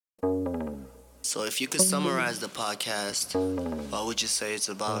So if you could summarize the podcast, what would you say it's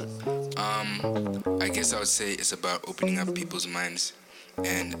about? I guess I would say it's about opening up people's minds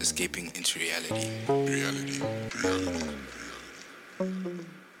and escaping into reality.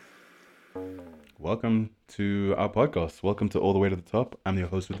 Welcome to our podcast. Welcome to All the Way to the Top. I'm your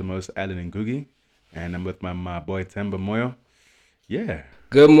host with the most, Alan and Googie, and I'm with my boy Temba Moyo. Yeah.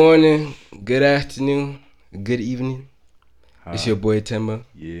 Good morning, good afternoon, good evening. It's your boy Temba.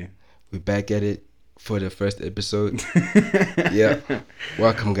 Yeah. We're back at it for the first episode. Yeah.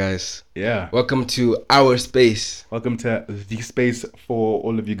 Welcome, guys. Yeah. Welcome to our space. Welcome to the space for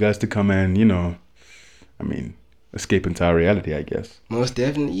all of you guys to come and, escape into our reality, I guess. Most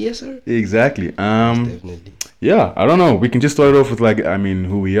definitely. Yes, sir. Exactly. Most definitely. Yeah, I don't know. We can just start it off with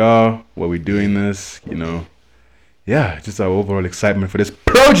who we are, what we're doing this, Yeah, just our overall excitement for this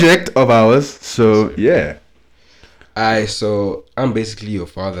project of ours. So, yeah. So I'm basically your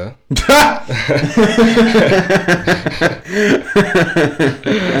father.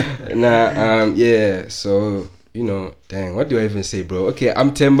 Yeah. So, dang, what do I even say, bro? Okay,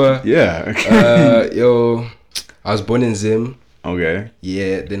 I'm Temba. Yeah. I was born in Zim. Okay.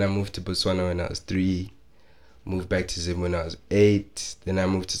 Yeah, then I moved to Botswana when I was 3. Moved back to Zim when I was 8. Then I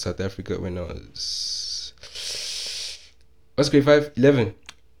moved to South Africa when I was... What's grade 5? 11?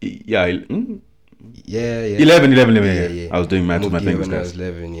 Yeah. Yeah. 11, yeah. I was doing math with my fingers. When I was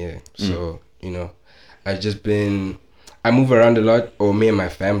 11, yeah. So, I move around a lot, or me and my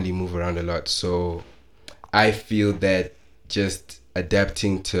family move around a lot. So I feel that just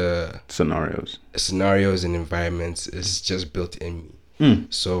adapting to scenarios and environments is just built in me.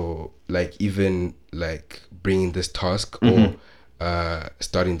 So even bringing this task or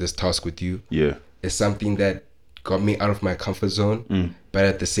starting this task with you is something that got me out of my comfort zone, but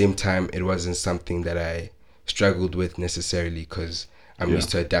at the same time it wasn't something that I struggled with necessarily because I'm used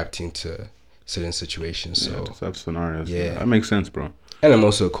to adapting to certain situations. So that's scenarios. Yeah, that makes sense, bro. And I'm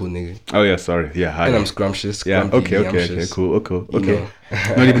also a cool nigga. Oh yeah, sorry. Yeah, hi. And I'm scrumptious. Yeah. Okay. Cool. Okay.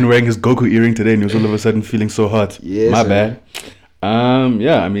 Not even wearing his Goku earring today, and he was all of a sudden feeling so hot. Yeah. My bad. I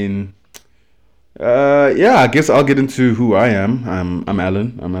guess I'll get into who I am. I'm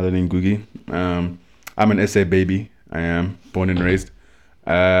Alan. I'm Alan and Googie. I'm an SA baby. I am born and raised.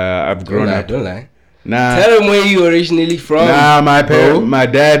 I've grown up. Don't lie. Nah. Tell them where you originally from. Nah, my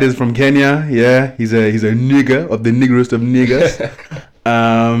dad is from Kenya. Yeah, he's a nigger of the niggerest of niggers.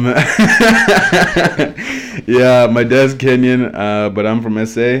 Yeah, my dad's Kenyan, but I'm from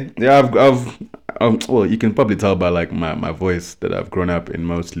SA. Yeah, well, you can probably tell by my voice that I've grown up in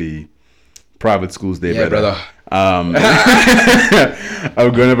mostly private schools there. Yeah, brother.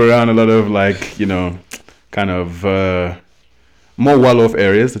 I've grown up around a lot of more well-off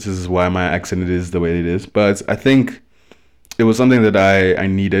areas, which is why my accent is the way it is. But I think it was something that I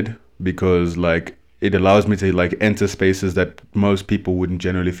needed because it allows me to enter spaces that most people wouldn't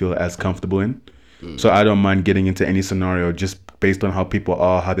generally feel as comfortable in. So I don't mind getting into any scenario just based on how people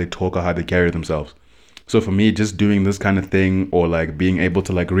are, how they talk, or how they carry themselves. So for me, just doing this kind of thing or being able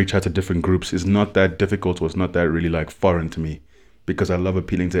to reach out to different groups is not that difficult, or it's not that really foreign to me, because I love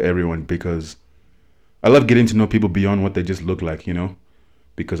appealing to everyone, because I love getting to know people beyond what they just look like,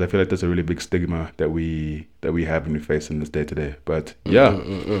 because I feel like that's a really big stigma that we have and we face in this day to day. But yeah.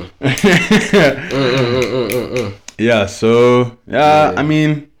 Yeah, so I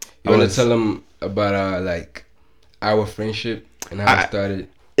mean, you want to tell them about our friendship and how it started?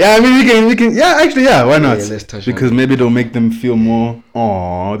 Yeah, I mean, we can. Yeah, actually, yeah. Why not? Yeah, let's touch because on maybe it'll make them feel more.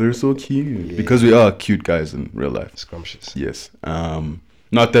 Aw, they're so cute. Yeah. Because we are cute guys in real life. Scrumptious. Yes.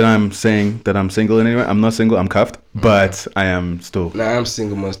 Not that I'm saying that I'm single in any way. I'm not single. I'm cuffed, but I am still. Nah, I'm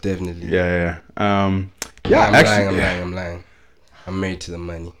single most definitely. Yeah. I'm lying. I'm married to the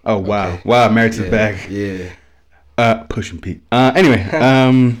money. Oh wow, Okay. wow, married to the bag. Yeah. Pushing Pete. Anyway,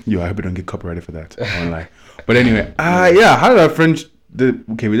 I hope we don't get copyrighted for that. I won't lie. But anyway, how did our friends?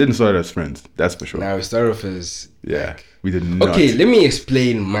 Okay, we didn't start as friends. That's for sure. Now we start off as we did not. Okay, let me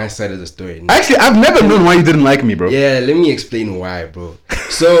explain my side of the story. Actually, I've never known why you didn't like me, bro. Yeah, let me explain why, bro.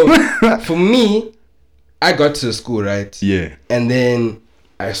 So for me, I got to school, right? Yeah. And then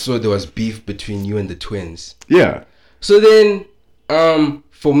I saw there was beef between you and the twins. Yeah. So then,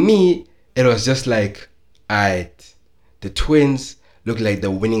 for me, it was just the twins look like the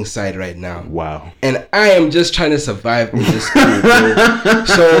winning side right now. Wow. And I am just trying to survive in this school, bro.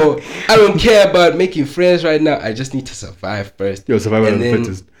 So I don't care about making friends right now. I just need to survive first. Yo, survival of the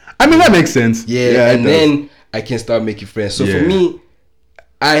fittest. I mean, that makes sense. Yeah, and then I can start making friends. So Yeah. for me,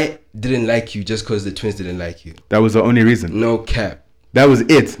 I didn't like you just because the twins didn't like you. That was the only reason. No cap. That was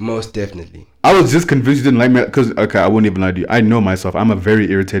it. Most definitely. I was just convinced you didn't like me because, okay, I wouldn't even lie to you. I know myself. I'm a very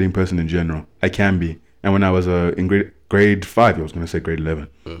irritating person in general. I can be. And when I was in grade 5, I was going to say grade 11.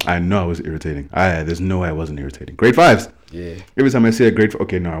 I know I was irritating. There's no way I wasn't irritating. Grade 5s. Yeah. Every time I say a grade 5,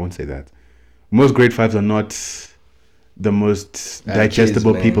 okay, no, I won't say that. Most grade 5s are not the most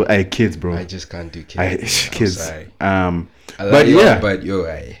digestible kids, people. Kids, bro. I just can't do kids. Kids. Sorry. But yeah. But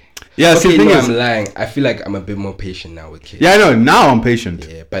yeah, okay, see, the thing is, I'm lying. I feel like I'm a bit more patient now with kids. Yeah, I know. Now I'm patient.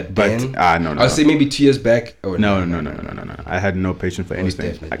 Yeah, but then, no. I'll say maybe 2 years back. Oh, no. I had no patience for Most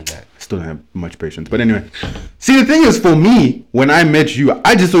anything. I definitely not. still don't have much patience. But anyway, see, the thing is, for me, when I met you,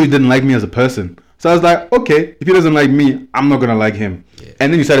 I just thought you didn't like me as a person. So I was like, okay, if he doesn't like me, I'm not gonna like him. Yeah.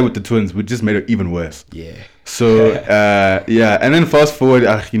 And then you started with the twins, which just made it even worse. Yeah. So yeah, and then fast forward,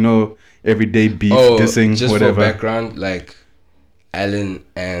 everyday beef, dissing, just whatever. for background, like Alan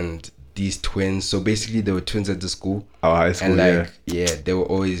and these twins. So basically, they were twins at the school. Our high school, and they were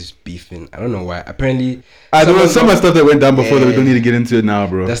always beefing. I don't know why. Apparently, there was so much stuff that went down before that we don't need to get into it now,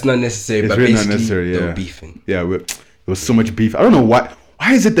 bro. That's not necessary. It's but really basically, not necessary. Yeah, they were beefing. Yeah, there was so much beef. I don't know why.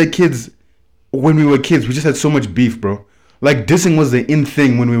 Why is it that kids, when we were kids, we just had so much beef, bro? Like dissing was the in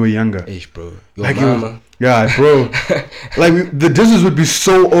thing when we were younger. Ish, bro. Your Like mama. Yeah, bro. Like the dishes would be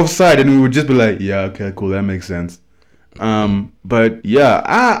so offside, and we would just be like, "Yeah, okay, cool, that makes sense." But yeah,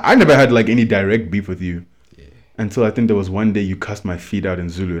 I never had like any direct beef with you until I think there was one day you cussed my feet out in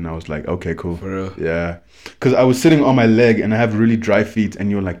Zulu, and I was like, "Okay, cool." For real? Yeah, because I was sitting on my leg and I have really dry feet, and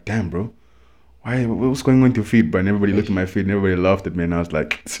you were like, "Damn, bro, what's going on with your feet, bro?" And everybody looked at my feet, and everybody laughed at me, and I was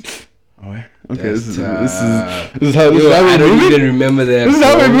like, "Oh, okay, this is how I don't moving? even remember that. This is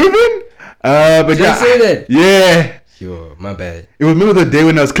how we're moving." But Did I say that? Yeah. Yo, my bad. It was remember the day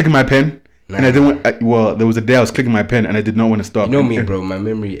when I was clicking my pen, and I didn't. There was a day I was clicking my pen, and I did not want to stop. You know me, bro. My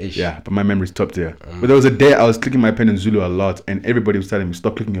memory is. Yeah, but my memory's top tier. But there was a day I was clicking my pen in Zulu a lot, and everybody was telling me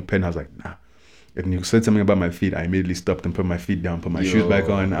stop clicking your pen. I was like, nah. And you said something about my feet. I immediately stopped and put my feet down, put my shoes back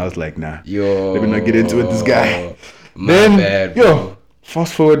on. I was like, nah. Let me not get into it. This guy. My bad, bro.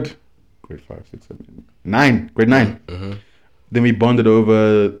 Fast forward, grade 5, 6, 7, 9, grade 9. Mm-hmm. Then we bonded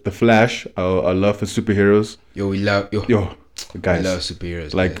over the Flash, our love for superheroes. Guys, we love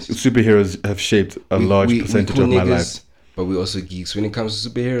superheroes. Like guys. superheroes have shaped a large percentage cool of my niggas, life. But we also geeks when it comes to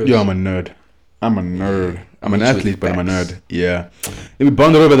superheroes. Yo, I'm a nerd. I'm an Which athlete, with but I'm a facts. nerd. Yeah. Then we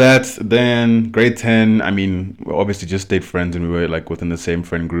bonded over that. Then grade 10, I mean, we obviously just stayed friends and we were like within the same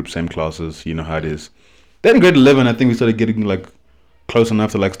friend group, same classes. You know how it is. Then grade 11, I think we started getting like close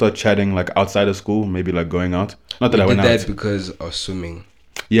enough to like start chatting like outside of school, maybe like going out. Not that I went out. We did that because of swimming.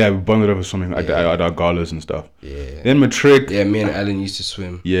 Yeah, we bonded over swimming at our galas and stuff. Yeah. Then matric. Yeah, me and Alan used to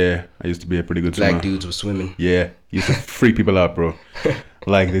swim. Yeah, I used to be a pretty good swimmer. Black dudes were swimming. Yeah, used to freak people out, bro.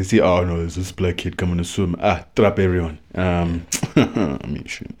 Like they see, oh no, there's this black kid coming to swim. Trap everyone. I mean,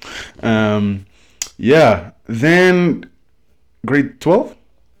 shit. Yeah. Then grade 12.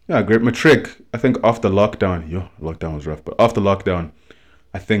 Yeah, great matric. I think after lockdown, lockdown was rough, but after lockdown,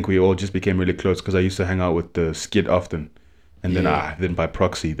 I think we all just became really close because I used to hang out with the skid often, and then by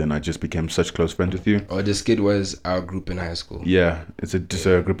proxy, then I just became such close friends with you. Oh, the skid was our group in high school. Yeah, it's just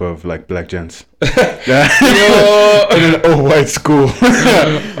a group of like black gents. Yo. In an all-white school.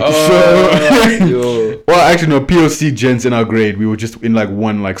 Yo. Well, actually, no, POC gents in our grade. We were just in like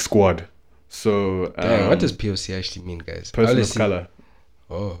one like squad. So Damn, what does POC actually mean, guys? Person of color.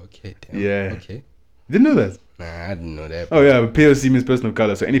 Oh, okay. Damn. Yeah. Okay. Didn't know that. Nah, I didn't know that. Oh yeah, but POC means person of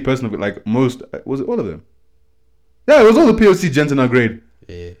color. So any person of like most was it all of them? Yeah, it was all the POC gents in our grade.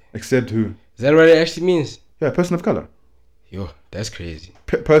 Yeah. Except who? Is that what it actually means? Yeah, person of color. Yo, that's crazy.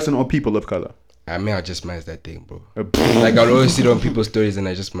 Person or people of color. I mean, I just minds that thing, bro. Like I'll always see it on people's stories, and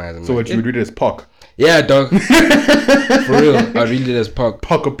I just minds. So what you would read it as POC? Yeah, dog. For real, I read it as POC.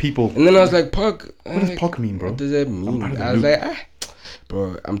 POC of people. And then I was like, POC. What does POC mean, bro? What does that mean? I was like,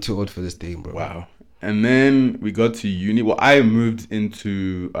 bro, I'm too old for this thing, bro. Wow. And then we got to uni. Well, I moved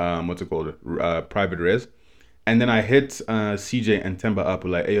into what's it called? Private res. And then I hit CJ and Temba up.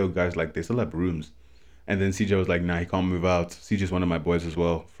 We're like, hey, yo, guys, like they still have rooms. And then CJ was like, nah, he can't move out. CJ's one of my boys as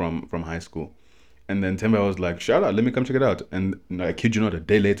well from high school. And then Temba was like, shout out, let me come check it out. And I kid you not, a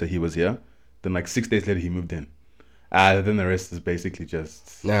day later he was here. Then like 6 days later he moved in. Then the rest is basically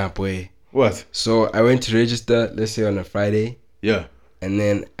just... Nah, boy. What? So I went to register, let's say on a Friday. Yeah. And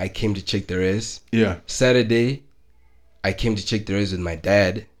then I came to check the res. Yeah. Saturday, I came to check the res with my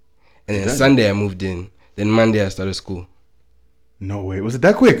dad. And then Sunday I moved in. Then Monday I started school. No way. Was it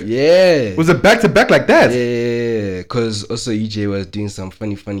that quick? Yeah. Was it back to back like that? Yeah. Because also EJ was doing some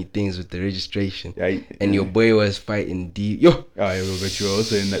funny things with the registration. Yeah. And your boy was fighting deep. Yo. Oh, yeah, but you were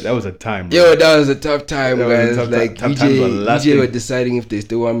also in that. That was a time, bro. Yo, that was a tough time, That was a guys. tough Like time. Tough times were lasting. EJ were deciding if they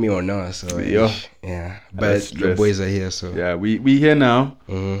still want me or not. So Yo. yeah. That's But your stress. boys are here, so Yeah, we here now,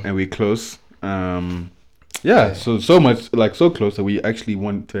 and we close. Yeah, so much, like, so close that we actually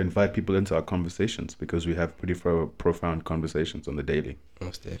want to invite people into our conversations because we have pretty profound conversations on the daily.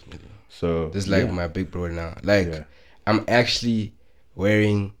 most definitely. So This is like yeah. my big bro now. Like Yeah. I'm actually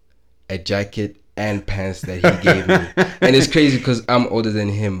wearing a jacket and pants that he gave me, and it's crazy because I'm older than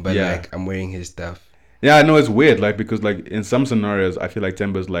him, but Yeah. like I'm wearing his stuff. Yeah, I know it's weird, like, because like in some scenarios I feel like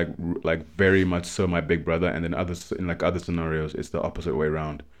Temba's like very much so my big brother, and then in other scenarios it's the opposite way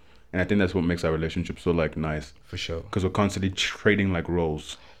around. And I think that's what makes our relationship so like nice, For sure. because we're constantly trading like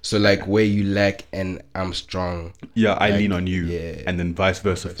roles. So like where you lack and I'm strong. Yeah, I Like, lean on you, yeah. and then vice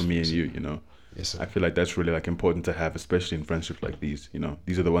versa for me and you. You know, Yes, sir. I feel like that's really like important to have, especially in friendships like these. You know,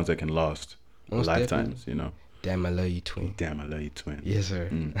 these are the ones that can last Most lifetimes. You know, Damn, I love you, twin. damn, I love you, twin. Yes, sir.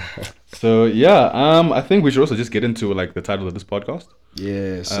 So yeah, I think we should also just get into like the title of this podcast.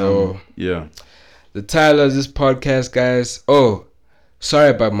 Yeah. So Yeah, the title of this podcast, guys. Oh, sorry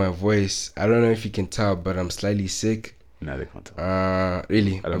about my voice. I don't know if you can tell, but I'm slightly sick. nah, they can't tell.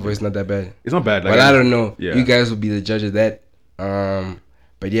 Really, my don't voice not that bad. It's not bad. Like, Well, I don't know. Yeah. You guys will be the judge of that.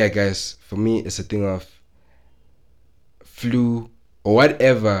 But yeah, guys, for me, it's a thing of flu or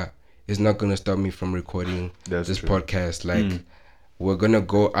whatever is not gonna stop me from recording That's this true. podcast. Like, we're gonna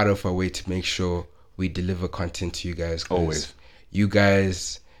go out of our way to make sure we deliver content to you guys. 'cause Always. You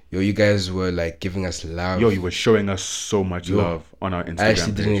guys were like giving us love. Yo, you were showing us so much Yo, love on our Instagram I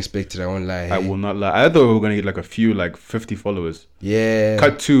actually didn't page. expect it. I won't lie. I hey. will not lie. I thought we were gonna get like a few, like 50 followers. Yeah.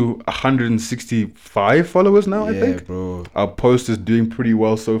 Cut to 165 followers now. I Yeah, think. bro. Our post is doing pretty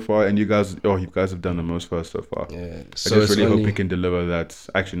well so far, and you guys have done the most for us so far. Yeah. I So just it's really hope only, we can deliver that.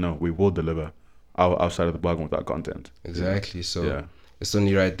 Actually, no, we will deliver outside of the bargain with our content. exactly. So Yeah. it's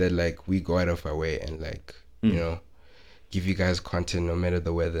only right that like we go out of our way and like you know give you guys content no matter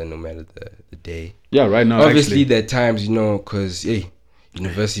the weather, no matter the day. Yeah, right now, Obviously, actually, there are times, you know, because hey,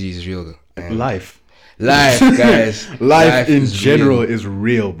 university is real. And life guys. life in is general real. is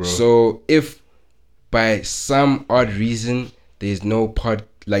real, bro. So if by some odd reason there's no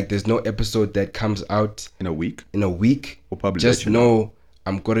there's no episode that comes out in a week, in a week, we'll probably just let you know. know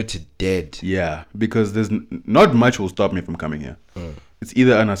I'm got to dead. Yeah, because there's not much will stop me from coming here. It's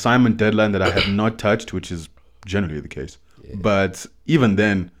either an assignment deadline that I have not touched, which is generally the case. But even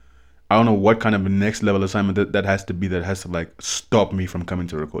then, I don't know what kind of next level assignment that has to be that has to like stop me from coming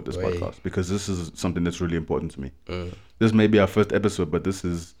to record this podcast, because this is something that's really important to me. This may be our first episode, but this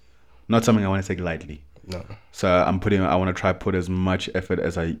is not something I want to take lightly. No, So I want to try put as much effort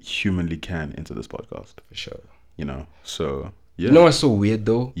as I humanly can into this podcast. for sure. You know, so yeah, You know what's so weird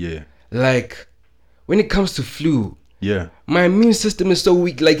though? yeah, Like when it comes to flu, yeah. my immune system is so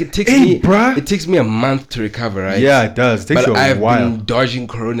weak. Like it takes Hey, bruh. it takes me a month to recover, right? Yeah, it does. It takes But you a I've while. been dodging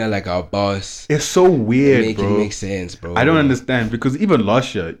corona like our boss. It's so weird, Make it bro. make sense, bro. I don't understand, because even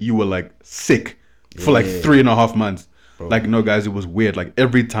last year you were like sick for like Yeah. 3.5 months. Like, no, guys, it was weird. Like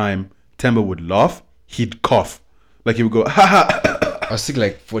every time Temba would laugh, he'd cough. Like he would go, ha ha. I was sick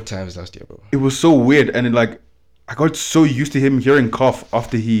like 4 times last year, bro. It was so weird, and it, like I got so used to him hearing cough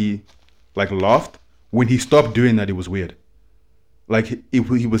after he like laughed. When he stopped doing that, it was weird. Like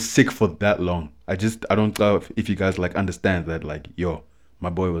he was sick for that long. I don't know if you guys like understand that. Like, yo, my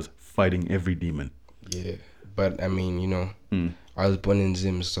boy was fighting every demon. Yeah, but I mean, you know, I was born in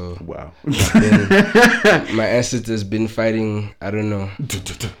Zim, so Wow. my ancestors been fighting. I don't know.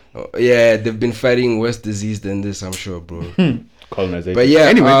 Yeah, they've been fighting worse disease than this, I'm sure, bro. Colonization. But yeah,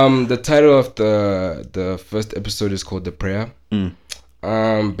 anyway, the title of the first episode is called The Prayer.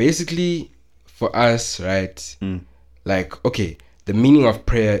 Basically, for us, right? Like, okay, the meaning of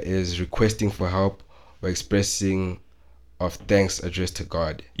prayer is requesting for help or expressing of thanks addressed to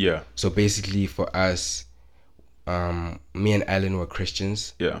God. yeah, So basically, for us, me and Alan were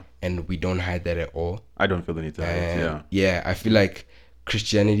Christians, yeah. and we don't hide that at all. I don't feel the need to hide it. And Yeah. yeah, I feel like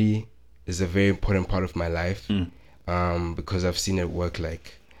Christianity is a very important part of my life, because I've seen it work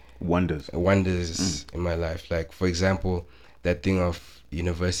like Wonders. wonders in my life. Like, for example, that thing of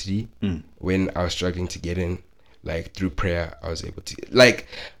university, when I was struggling to get in, like through prayer, I was able to. Like,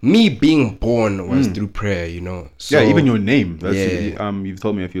 me being born was through prayer, you know. So, Yeah, even your name. That's Yeah. You've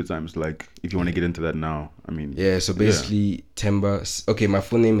told me a few times. Like, if you want to get into that now, I mean. Yeah, so basically, Temba. Okay, my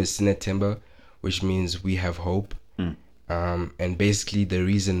full name is Sinet Temba, which means we have hope. And basically, the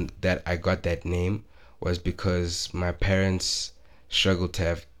reason that I got that name was because my parents struggled to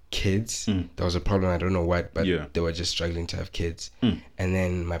have kids. There was a problem, I don't know what, but Yeah. they were just struggling to have kids. And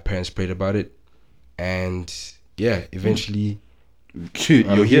then my parents prayed about it, and yeah, eventually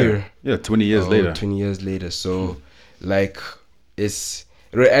You're here. Yeah, 20 years later. 20 years later. So like it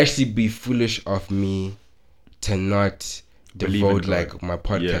would actually be foolish of me to not Believe in devote God. like my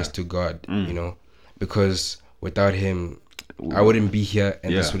podcast Yeah. to God, you know, because without him I wouldn't be here,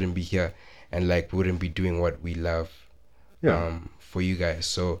 and this Yeah. wouldn't be here, and like we wouldn't be doing what we love for you guys.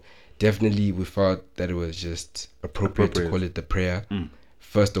 So definitely we felt that it was just appropriate to call it the prayer.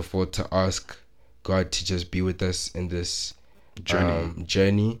 First of all, to ask God to just be with us in this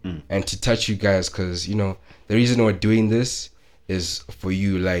journey and to touch you guys, because you know the reason we're doing this is for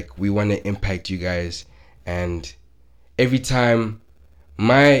you. Like we want to impact you guys, and every time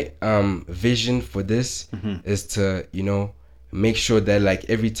my vision for this is to, you know, make sure that like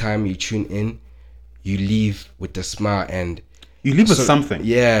every time you tune in, you leave with a smile, and You leave with something.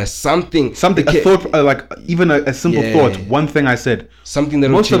 Yeah, something. A thought, like even a simple Yeah. thought. One thing I said. Something that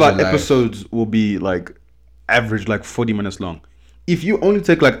Most will of our change your life. episodes will be like average, like 40 minutes long. If you only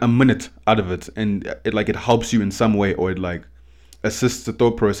take like a minute out of it, and it helps you in some way, or it like assists the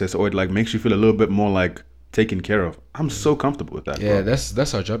thought process, or it like makes you feel a little bit more like taken care of, I'm so comfortable with that. Yeah, bro.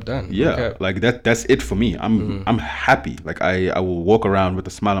 that's our job done. Yeah, Okay. like that's it for me. I'm happy. Like I will walk around with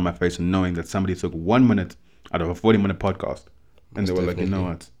a smile on my face and knowing that somebody took 1 minute out of a 40-minute podcast, and they were like, you know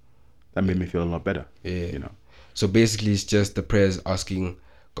what, that made me feel a lot better. Yeah. You know. So basically, it's just the prayers asking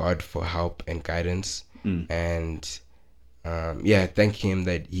God for help and guidance, and thanking Him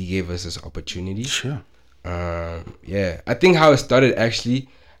that He gave us this opportunity. Sure. I think how it started actually,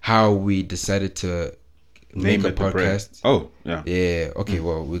 how we decided to Name make it a the prayer. podcast. Oh, yeah. Yeah. Okay.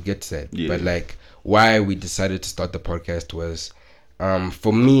 Well, we'll get to that. Yeah. But like, why we decided to start the podcast was,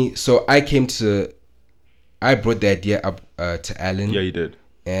 for me. So I brought the idea up to Alan. Yeah, you did.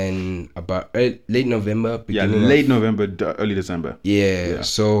 And about late November. Yeah, beginning late of- November, early December. Yeah.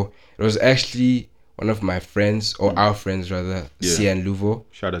 So it was actually one of my friends, or our friends rather, Yeah. Sia and Luvo.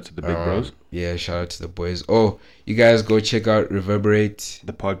 Shout out to the big bros. Yeah, shout out to the boys. Oh, you guys go check out Reverberate.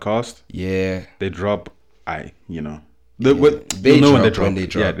 The podcast, Yeah. they drop. They you'll know when they drop. when they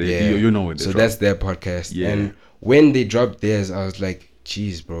drop. Yeah, You know when they so drop. that's their podcast. Yeah. And when they dropped theirs, I was like,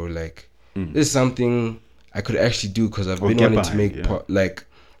 "Geez, bro, like this is something I could actually do, because I've Or been get wanting to behind, make yeah.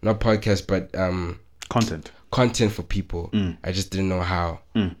 not podcast, but content for people. I just didn't know how.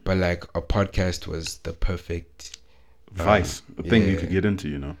 But like a podcast was the perfect vice thing you yeah. could get into,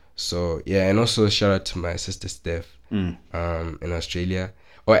 you know. So yeah, and also shout out to my sister Steph in Australia.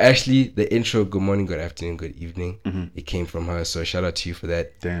 Or actually, the intro, good morning, good afternoon, good evening, it came from her. So shout out to you for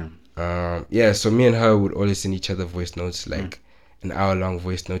that. Damn. So me and her would always send each other voice notes, like an hour-long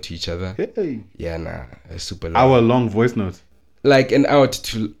voice note to each other. Hey. Yeah, it's super long. Hour-long voice notes. Like an hour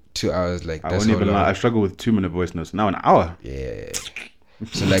to 2 hours. Like I that's won't how even lie. long. I struggle with 2-minute voice notes. Now an hour. Yeah.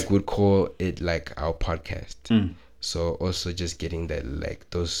 So like we'd call it like our podcast. So also just getting that, like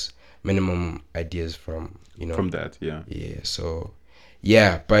those minimum ideas from, you know. From that, yeah. Yeah. So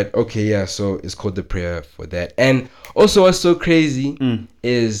yeah, but okay, yeah. So it's called the prayer for that. And also what's so crazy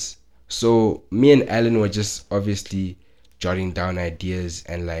is, so me and Alan were just obviously jotting down ideas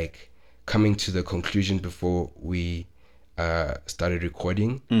and like coming to the conclusion before we started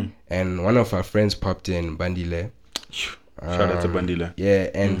recording. And one of our friends popped in, Bandile. Shout out to Bandila. Yeah,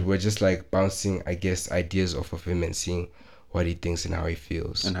 and we're just like bouncing, I guess, ideas off of him and seeing what he thinks and how he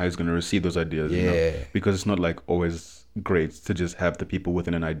feels. And how he's going to receive those ideas. You know? Yeah. Because it's not like always great to just have the people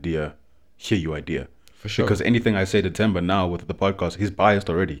within an idea hear your idea. For sure. Because anything I say to Temba now with the podcast, he's biased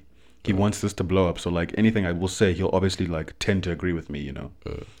already. He wants this to blow up. So like anything I will say, he'll obviously like tend to agree with me, you know.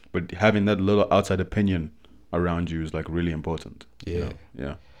 But having that little outside opinion around you is like really important. Yeah. You know?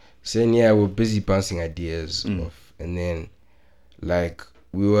 Yeah. So then, yeah, we're busy bouncing ideas off, and then like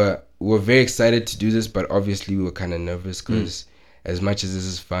we were very excited to do this, but obviously we were kind of nervous because as much as this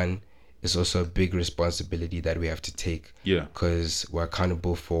is fun, it's also a big responsibility that we have to take. Yeah. Because we're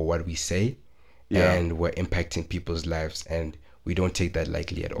accountable for what we say, Yeah. and we're impacting people's lives, and we don't take that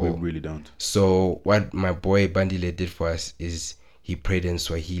lightly at We all. really don't. So what my boy Bandile did for us is he prayed in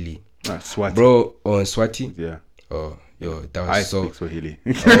Swahili. Swati. Bro, in Swati? Yeah. Oh, yo, that was I so... speak Swahili.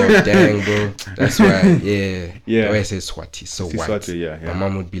 Oh dang, bro! That's why, yeah. Yeah. The way I say Swati, so See, white. Swati, yeah. My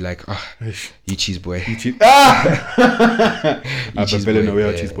mom would be like, you cheese boy, you cheese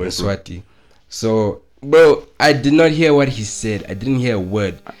boy. Swati. So, bro, I did not hear what he said. I didn't hear a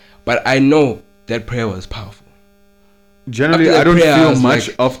word, but I know that prayer was powerful. Generally, After the I don't prayer, I feel was much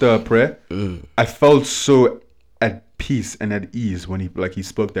like, after a prayer. I felt so at peace and at ease when he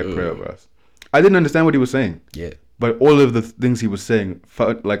spoke that prayer over us. I didn't understand what he was saying. Yeah. but all of the things he was saying,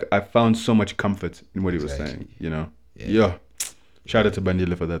 like I found so much comfort in what he was saying. You know, yeah. Shout out to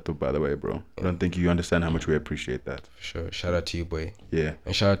Bandile for that, though. By the way, bro, I don't think you understand how much we appreciate that. For sure. Shout out to you, boy. Yeah.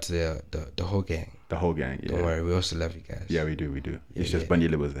 And shout out to the whole gang. The whole gang. Yeah. Don't worry, we also love you guys. Yeah, we do. It's just yeah.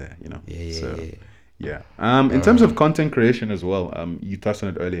 Bandile was there, you know. Yeah. In terms of content creation as well, you touched on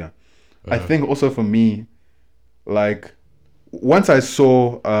it earlier. I think also for me, like once I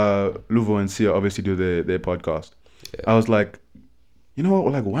saw Luvo and Sia obviously do their podcast, I was like, you know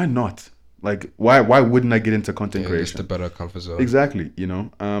what, like why not? Like why wouldn't I get into content creation? Just a better comfort zone. Exactly, you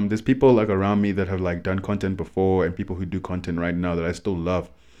know. There's people like around me that have like done content before and people who do content right now that I still love.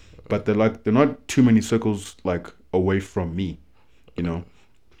 But they're not too many circles like away from me, you know.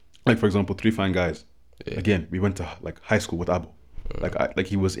 Like for example, Three Fine Guys. Yeah. Again, we went to like high school with Abo. Like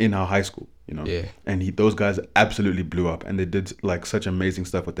he was in our high school, you know. Yeah. And those guys absolutely blew up, and they did like such amazing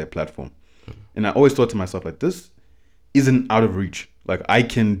stuff with their platform. And I always thought to myself like, this isn't out of reach. Like I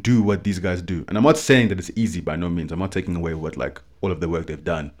can do what these guys do, and I'm not saying that it's easy by no means. I'm not taking away what like all of the work they've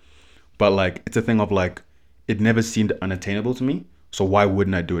done, but like it's a thing of like it never seemed unattainable to me. So why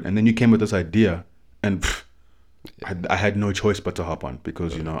wouldn't I do it? And then you came with this idea, and I had no choice but to hop on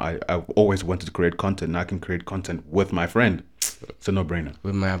because you know I've always wanted to create content. And I can create content with my friend. It's a no-brainer.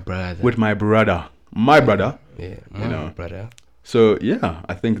 With my brother. My brother. Yeah, my brother. So yeah,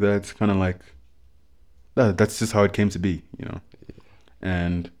 I think that's kind of like that's just how it came to be, you know.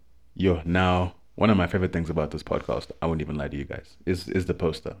 And now one of my favorite things about this podcast, I won't even lie to you guys, is the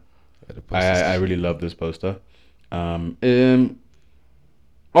poster. I really love this poster.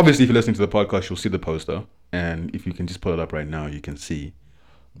 Obviously, if you're listening to the podcast, you'll see the poster, and if you can just pull it up right now, you can see.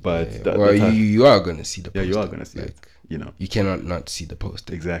 But you are gonna see the poster. Yeah, you are gonna see it. You know, you cannot not see the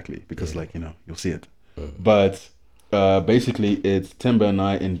poster. Exactly, because like you know, you'll see it. But basically, it's Timber and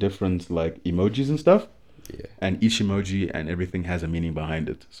I in different like emojis and stuff. Yeah. And each emoji and everything has a meaning behind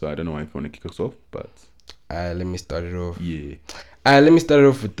it. So I don't know if you want to kick us off, but let me start it off. Yeah. Let me start it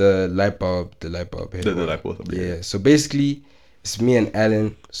off with the light bulb. The light bulb here. The light bulb. Yeah. So basically, it's me and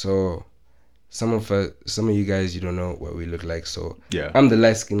Alan. So some of you guys, you don't know what we look like. So yeah, I'm the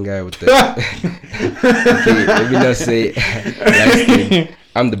light skinned guy with the. Okay, let me not say light skin.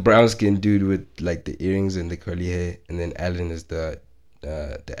 I'm the brown skinned dude with like the earrings and the curly hair, and then Alan is the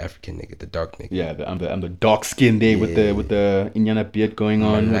African nigga, the dark nigga. Yeah, I'm the dark skinned day with the Inyana beard going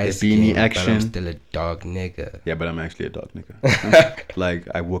on, with the beanie action. But I'm still a dark nigga. Yeah, but I'm actually a dark nigga. Like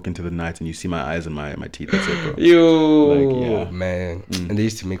I walk into the night and you see my eyes and my teeth. That's it, bro. Man. And they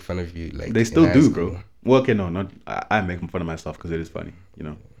used to make fun of you, like they still do, bro. Well, okay, no, not I make fun of myself because it is funny, you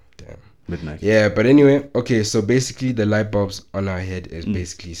know. Damn. Midnight. Yeah, but anyway, okay. So basically, the light bulbs on our head is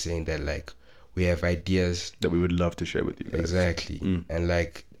basically saying that like. We have ideas that we would love to share with you guys. Exactly. And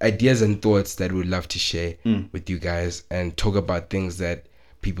like ideas and thoughts that we'd love to share with you guys and talk about things that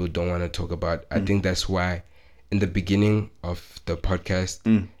people don't want to talk about. I think that's why in the beginning of the podcast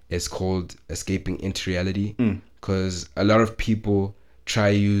it's called Escaping into Reality, because a lot of people try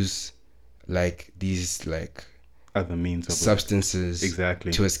use like these like other means of substances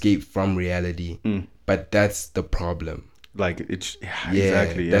exactly to escape from reality. But that's the problem. Like it's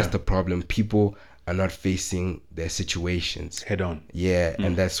exactly that's the problem. People are not facing their situations head on.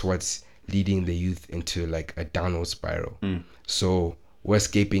 And that's what's leading the youth into like a downward spiral. So we're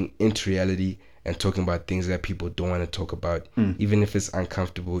escaping into reality and talking about things that people don't want to talk about, even if it's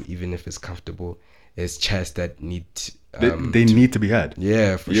uncomfortable, even if it's comfortable. It's chats that need they need to be had.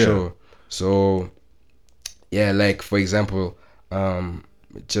 Yeah, for sure. So yeah, like for example,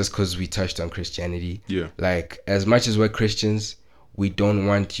 just because we touched on Christianity, like as much as we're Christians, we don't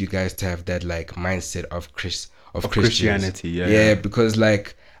want you guys to have that like mindset of Christianity. Because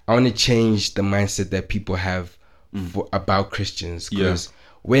like I want to change the mindset that people have about Christians, because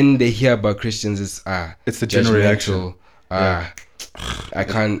when they hear about Christians, it's the general reaction. I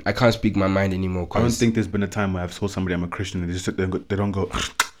can't speak my mind anymore. I don't think there's been a time where I've told somebody I'm a Christian and they don't go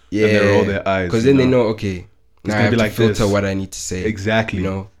they roll their eyes, because then they know, okay, now I have to filter what I need to say. Exactly.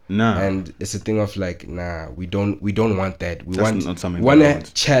 You know? And it's a thing of like, we don't want that. We want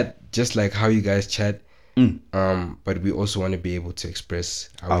to chat just like how you guys chat. But we also want to be able to express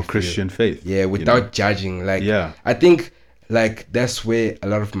our Christian faith. Yeah, without judging. Like, I think like that's where a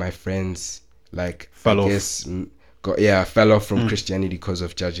lot of my friends like fell off from Christianity because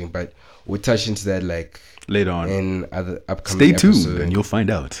of judging. But we'll touch into that like later on in other upcoming episodes. Stay tuned and you'll find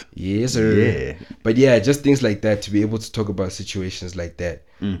out. Yes, sir. Yeah. But yeah, just things like that, to be able to talk about situations like that.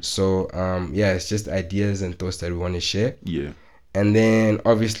 So it's just ideas and thoughts that we want to share. Yeah. And then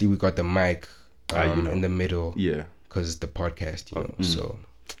obviously we got the mic in the middle. Yeah. Because it's the podcast, you know. So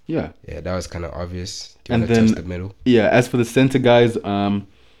Yeah. Yeah, that was kind of obvious. Do you And want to then touch the middle? Yeah, as for the center guys,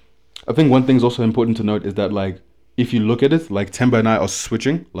 I think one thing is also important to note is that like if you look at it, like Temba and I are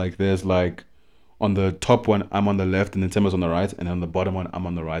switching. Like there's like on the top one, I'm on the left, and then Temba's on the right, and on the bottom one, I'm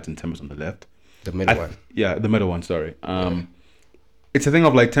on the right, and Temba's on the left. The middle one. Yeah, the middle one. Sorry. It's a thing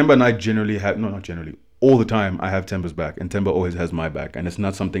of like Temba and I generally have not generally all the time. I have Temba's back, and Temba always has my back, and it's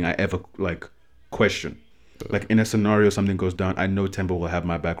not something I ever like question. Like in a scenario, something goes down, I know Temba will have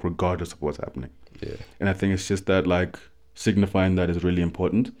my back regardless of what's happening. Yeah. And I think it's just that like signifying that is really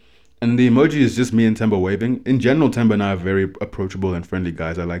important. And the emoji is just me and Temba waving. In general, Temba and I are very approachable and friendly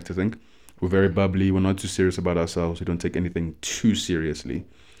guys, I like to think. We're very bubbly. We're not too serious about ourselves. We don't take anything too seriously.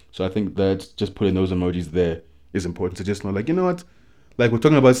 So I think that just putting those emojis there is important to just know, like, you know what? Like, we're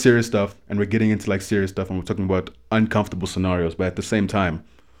talking about serious stuff and we're getting into like serious stuff and we're talking about uncomfortable scenarios. But at the same time,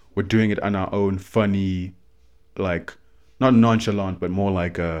 we're doing it on our own funny, like, not nonchalant, but more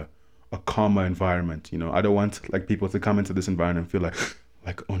like a calmer environment. You know, I don't want like people to come into this environment and feel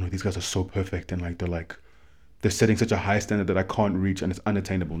like, oh no, these guys are so perfect and like they're setting such a high standard that I can't reach and it's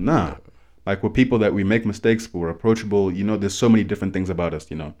unattainable. Nah. Like, we're people that we make mistakes, but we're approachable. You know, there's so many different things about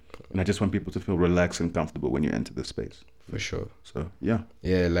us, you know. And I just want people to feel relaxed and comfortable when you enter this space. For sure. So, yeah.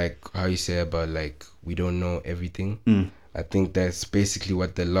 Yeah, like how you say about like we don't know everything. I think that's basically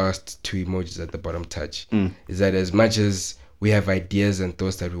what the last two emojis at the bottom touch. Is that as much as we have ideas and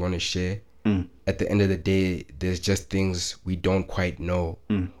thoughts that we want to share, at the end of the day, there's just things we don't quite know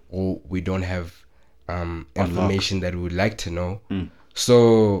or we don't have information that we would like to know.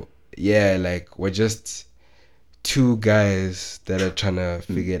 So, yeah, like we're just two guys that are trying to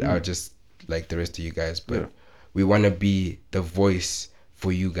figure it out just like the rest of you guys. But we want to be the voice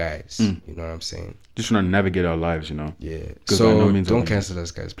for you guys. You know what I'm saying? Just trying to navigate our lives, you know. Yeah. So don't cancel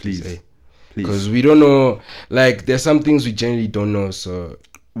us, guys, please. Please. Because we don't know, like there's some things we generally don't know. So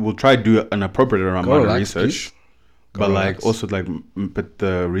we'll try to do an appropriate amount of research. But like relax. also like, but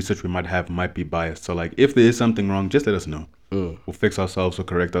the research we might have might be biased. So like, if there is something wrong, just let us know. We'll fix ourselves, we'll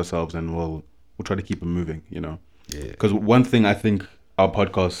correct ourselves, and we'll try to keep it moving. You know. Yeah. Because one thing I think our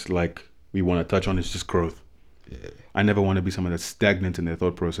podcast like we want to touch on is just growth. Yeah. I never want to be someone that's stagnant in their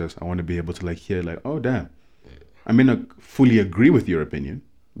thought process. I want to be able to like hear like, oh damn, I may not fully agree with your opinion,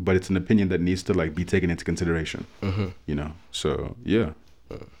 but it's an opinion that needs to like be taken into consideration. You know. So yeah.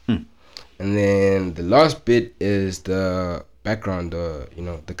 And then the last bit is the background,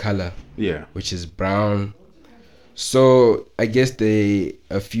 the color. Yeah. Which is brown. So I guess there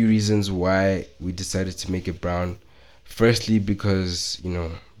are a few reasons why we decided to make it brown. Firstly, because,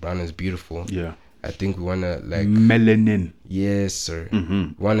 brown is beautiful. Yeah. I think we want to like... Melanin. Yes, sir.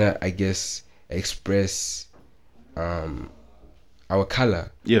 Want to, I guess, express our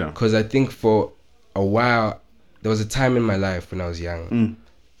color. Yeah. Because I think for a while, there was a time in my life when I was young,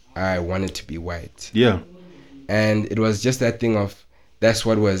 I wanted to be white. Yeah. And it was just that thing of, that's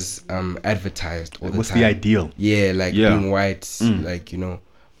what was advertised all the time. What's the ideal? Yeah, like being white,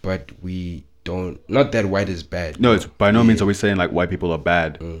 but we don't, not that white is bad. No, it's by no means are we saying like white people are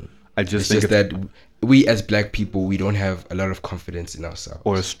bad. I just think it's that we as black people, we don't have a lot of confidence in ourselves.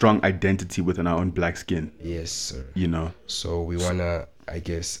 Or a strong identity within our own black skin. Yes, sir. You know? So we want to, I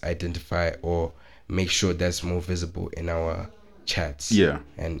guess, identify or make sure that's more visible in our chats. Yeah.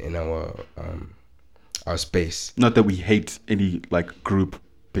 And in our space. Not that we hate any like group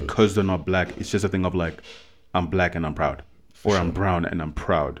because they're not black. It's just a thing of like, I'm black and I'm proud. Or I'm brown and I'm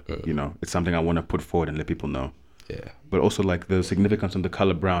proud. You know, it's something I want to put forward and let people know. Yeah. But also like the significance of the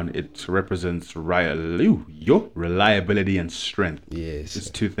color brown, it represents reliability and strength. Yes. It's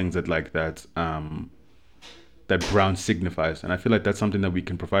two things that like that that brown signifies. And I feel like that's something that we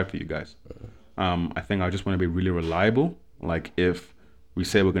can provide for you guys. I think I just want to be really reliable. Like if we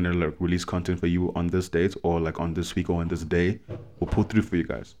say we're going to like release content for you on this date or like on this week or on this day, we'll pull through for you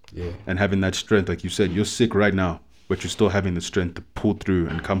guys. Yeah. And having that strength, like you said, you're sick right now, but you're still having the strength to pull through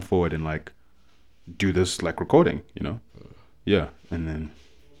and come forward and like do this like recording, you know? Yeah. And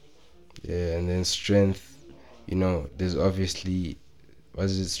then strength, there's obviously, what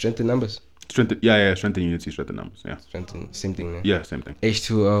is it, strength in numbers? Strength in unity, strength in numbers, yeah. Strength in, same thing, man. Yeah, same thing.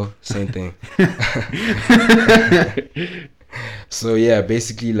 H2O, same thing. So yeah,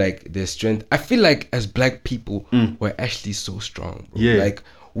 basically like the strength. I feel like as black people, we're actually so strong, bro. Yeah. Like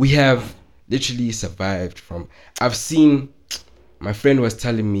we have literally survived from, I've seen, my friend was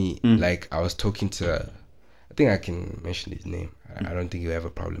telling me, like I was talking to, I think I can mention his name. I don't think he'll have a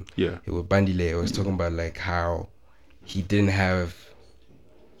problem. Yeah. It was Bandile. I was talking about like how he didn't have,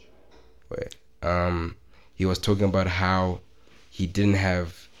 he was talking about how he didn't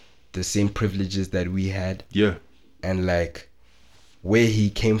have the same privileges that we had. Yeah. And like where he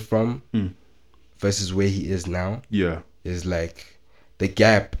came from versus where he is now. Yeah. Is like the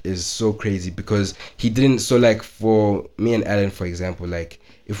gap is so crazy because he didn't. So like for me and Alan, for example, like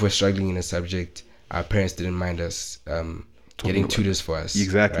if we're struggling in a subject, our parents didn't mind us getting tutors for us.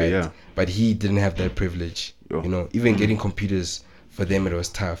 Exactly. Right? Yeah. But he didn't have that privilege. You know, even getting computers for them, it was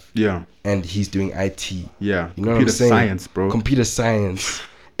tough. Yeah. And he's doing IT. Yeah. You know computer what I'm saying? Science, bro. Computer science.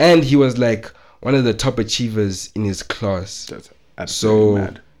 And he was like one of the top achievers in his class. That's absolutely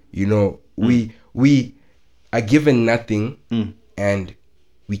mad. You know, we are given nothing and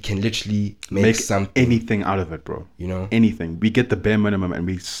we can literally make something. Anything out of it, bro. You know? Anything. We get the bare minimum and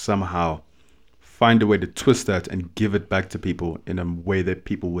we somehow find a way to twist that and give it back to people in a way that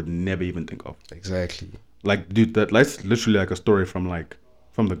people would never even think of. Exactly. Like, dude, that's literally like a story from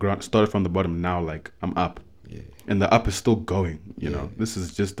the ground, started from the bottom. Now, like, I'm up. Yeah. And the up is still going, you know. This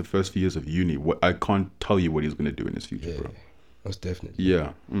is just the first few years of uni. I can't tell you what he's going to do in his future, bro. Most definitely.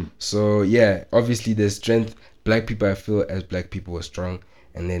 Yeah. So, yeah, obviously there's strength. Black people, I feel, as black people, are strong.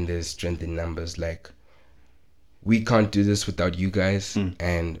 And then there's strength in numbers. Like, we can't do this without you guys.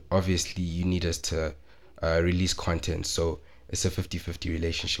 And obviously you need us to release content. So it's a 50-50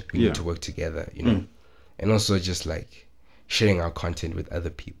 relationship. We need to work together, you know. And also just like sharing our content with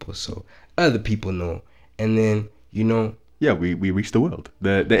other people so other people know. And then, you know. Yeah, we reach the world.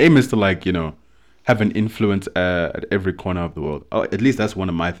 The aim is to, like, you know, have an influence at every corner of the world. Oh, at least that's one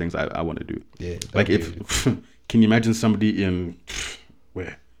of my things I want to do. Yeah. Like, if can you imagine somebody in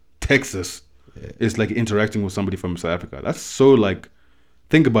where Texas is like interacting with somebody from South Africa? That's so, like,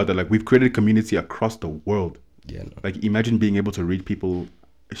 think about that. Like, we've created a community across the world. Yeah. No. Like, imagine being able to reach people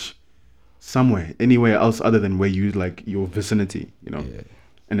somewhere, anywhere else other than where you, like, your vicinity, you know. Yeah.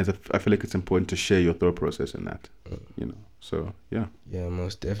 And I feel like it's important to share your thought process in that, you know. So yeah. Yeah,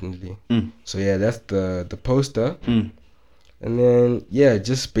 most definitely. So yeah, that's the poster. And then yeah,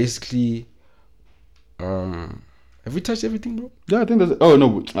 just basically, have we touched everything, bro? Yeah, I think that's. Oh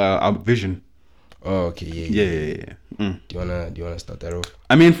no, our vision. Oh, okay, yeah. Do you wanna start that off?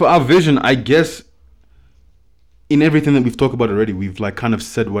 I mean, for our vision, I guess in everything that we've talked about already, we've like kind of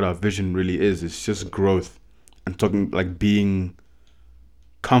said what our vision really is. It's just growth and talking, like, being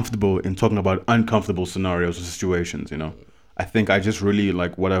comfortable in talking about uncomfortable scenarios or situations, you know. I think I just really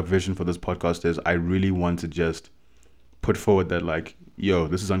like what our vision for this podcast is. I really want to just put forward that, like, yo,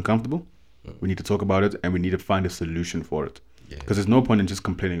 this is uncomfortable. We need to talk about it and we need to find a solution for it. Because there's no point in just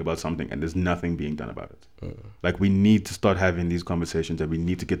complaining about something and there's nothing being done about it. Like, we need to start having these conversations and we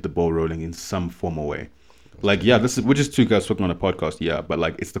need to get the ball rolling in some formal way. Like, yeah, we're just two guys talking on a podcast, yeah, but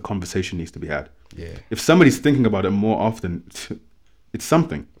like, it's the conversation needs to be had. Yeah. If somebody's thinking about it more often, it's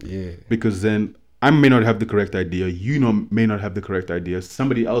something. Yeah. Because then I may not have the correct idea. You know, may not have the correct idea.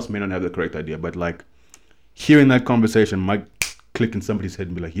 Somebody else may not have the correct idea. But like, hearing that conversation might click in somebody's head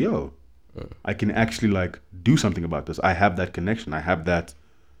and be like, yo, I can actually like do something about this. I have that connection. I have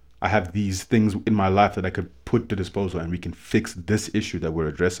these things in my life that I could put to disposal and we can fix this issue that we're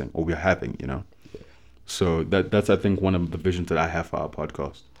addressing or we're having, you know? Yeah. So that's, I think, one of the visions that I have for our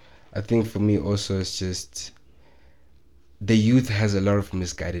podcast. I think for me also, it's just the youth has a lot of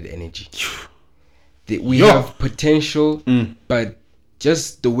misguided energy. We have potential, but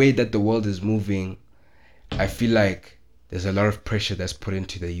just the way that the world is moving, I feel like there's a lot of pressure that's put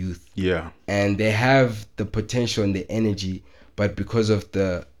into the youth. Yeah. And they have the potential and the energy, but because of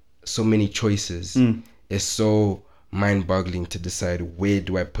the so many choices, it's so mind-boggling to decide, where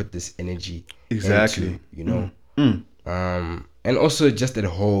do I put this energy exactly into, you know? And also just at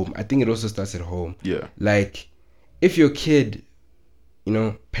home. I think it also starts at home. Yeah. Like, if your kid, you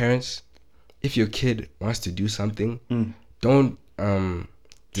know, parents, if your kid wants to do something, don't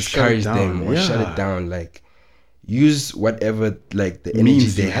discourage them or shut it down. Like, use whatever, like, the energy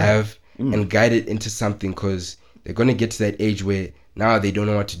they have and guide it into something, because they're going to get to that age where now they don't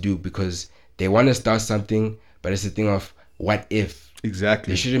know what to do because they want to start something, but it's a thing of what if.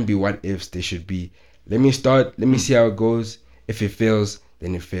 Exactly. They shouldn't be what ifs. They should be, let me start, let me see how it goes. If it fails,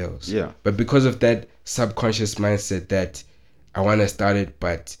 then it fails. Yeah. But because of that subconscious mindset that I want to start it,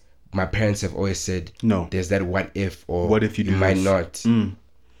 but my parents have always said, no, there's that what if, or what if you might not.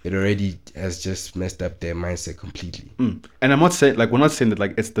 It already has just messed up their mindset completely. And I'm not saying, like, we're not saying that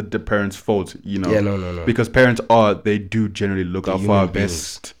like it's the parents' fault, you know. Yeah, no. Because parents they do generally look out for our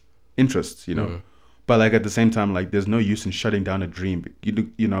best interests, you know. But like, at the same time, like, there's no use in shutting down a dream,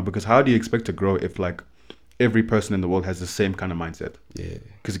 you know, because how do you expect to grow if like every person in the world has the same kind of mindset? Yeah.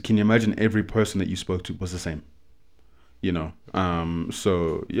 Because can you imagine every person that you spoke to was the same, you know?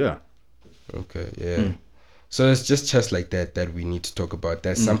 So yeah. Okay. Yeah. So it's just like that we need to talk about.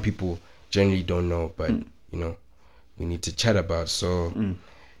 That some people generally don't know, but you know, we need to chat about. So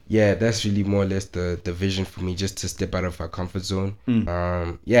yeah, that's really more or less the vision for me, just to step out of our comfort zone.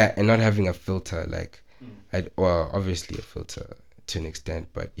 Yeah, and not having a filter, like well, obviously a filter to an extent,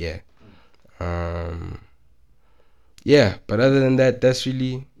 but yeah. Yeah, but other than that, that's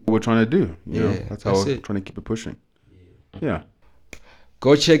really what we're trying to do. You know, that's how we're trying to keep it pushing. Yeah.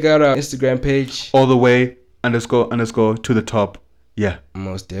 Go check out our Instagram page. All the way __ to the top. Yeah.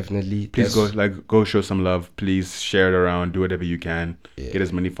 Most definitely. Please go show some love. Please share it around. Do whatever you can. Yeah. Get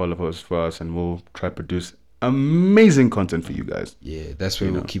as many followers for us, and we'll try to produce amazing content for you guys. Yeah, that's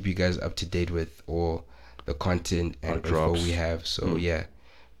where we'll keep you guys up to date with all the content and info we have. So yeah,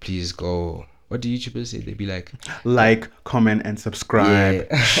 please go. What do YouTubers say? They be like, comment, and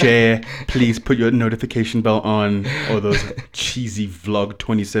subscribe, share. Please put your notification bell on. All those cheesy vlog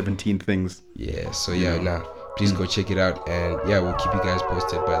 2017 things. Yeah. So please go check it out, and yeah, we'll keep you guys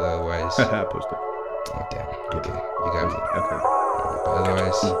posted. But otherwise, posted. Oh damn. Okay, you got me. Okay. But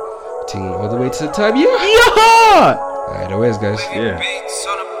otherwise, taking all the way to the top. Yeah. All right, always, guys. Yeah.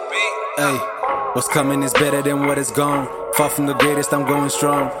 Hey, what's coming is better than what is gone. Far from the greatest, I'm going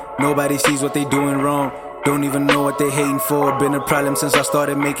strong. Nobody sees what they doing wrong. Don't even know what they hating for. Been a problem since I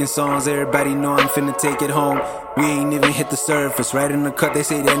started making songs. Everybody know I'm finna take it home. We ain't even hit the surface. Right in the cut, they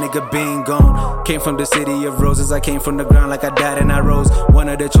say that nigga been gone. Came from the city of roses. I came from the ground like I died and I rose. One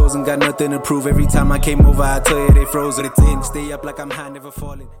of the chosen, got nothing to prove. Every time I came over, I tell you they froze. But it's in, stay up like I'm high, never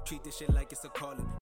falling. Treat this shit like it's a calling.